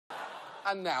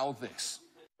And now this.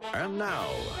 And now,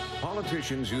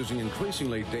 politicians using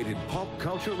increasingly dated pop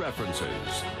culture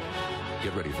references.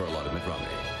 Get ready for a lot of Mitt Romney.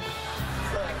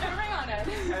 Put a ring on it.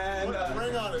 And put a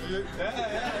ring on it. Who's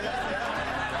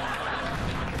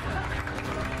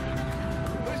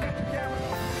got the camera?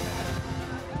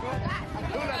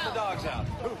 Who let the dogs out?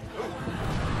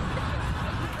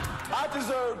 I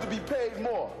deserve to be paid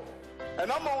more.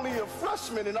 And I'm only a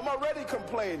freshman and I'm already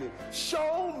complaining.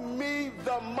 Show me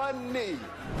the money.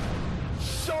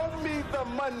 Show me the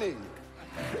money.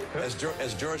 As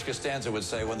George Costanza would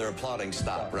say when they're applauding,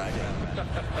 stop, right?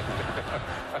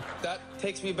 That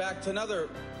takes me back to another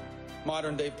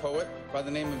modern-day poet by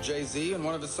the name of Jay-Z, and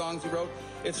one of his songs he wrote,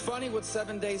 "It's funny what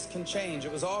 7 days can change.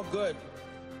 It was all good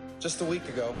just a week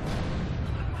ago."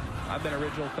 I've been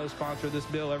original co-sponsor of this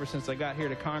bill ever since I got here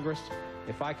to Congress.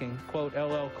 If I can quote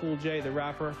LL Cool J, the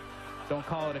rapper, "Don't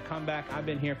call it a comeback, I've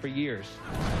been here for years."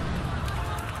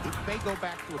 It may go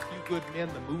back to A Few Good Men,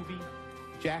 the movie,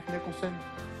 Jack Nicholson.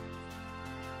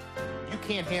 You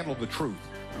can't handle the truth.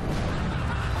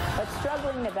 But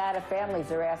struggling Nevada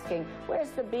families are asking,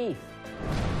 where's the beef?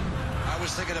 I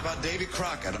was thinking about Davy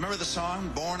Crockett. Remember the song?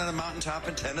 Born on a mountaintop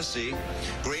in Tennessee,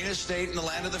 greenest state in the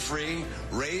land of the free,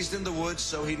 raised in the woods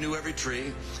so he knew every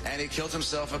tree, and he killed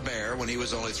himself a bear when he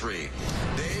was only 3.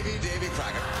 Davy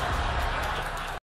Crockett.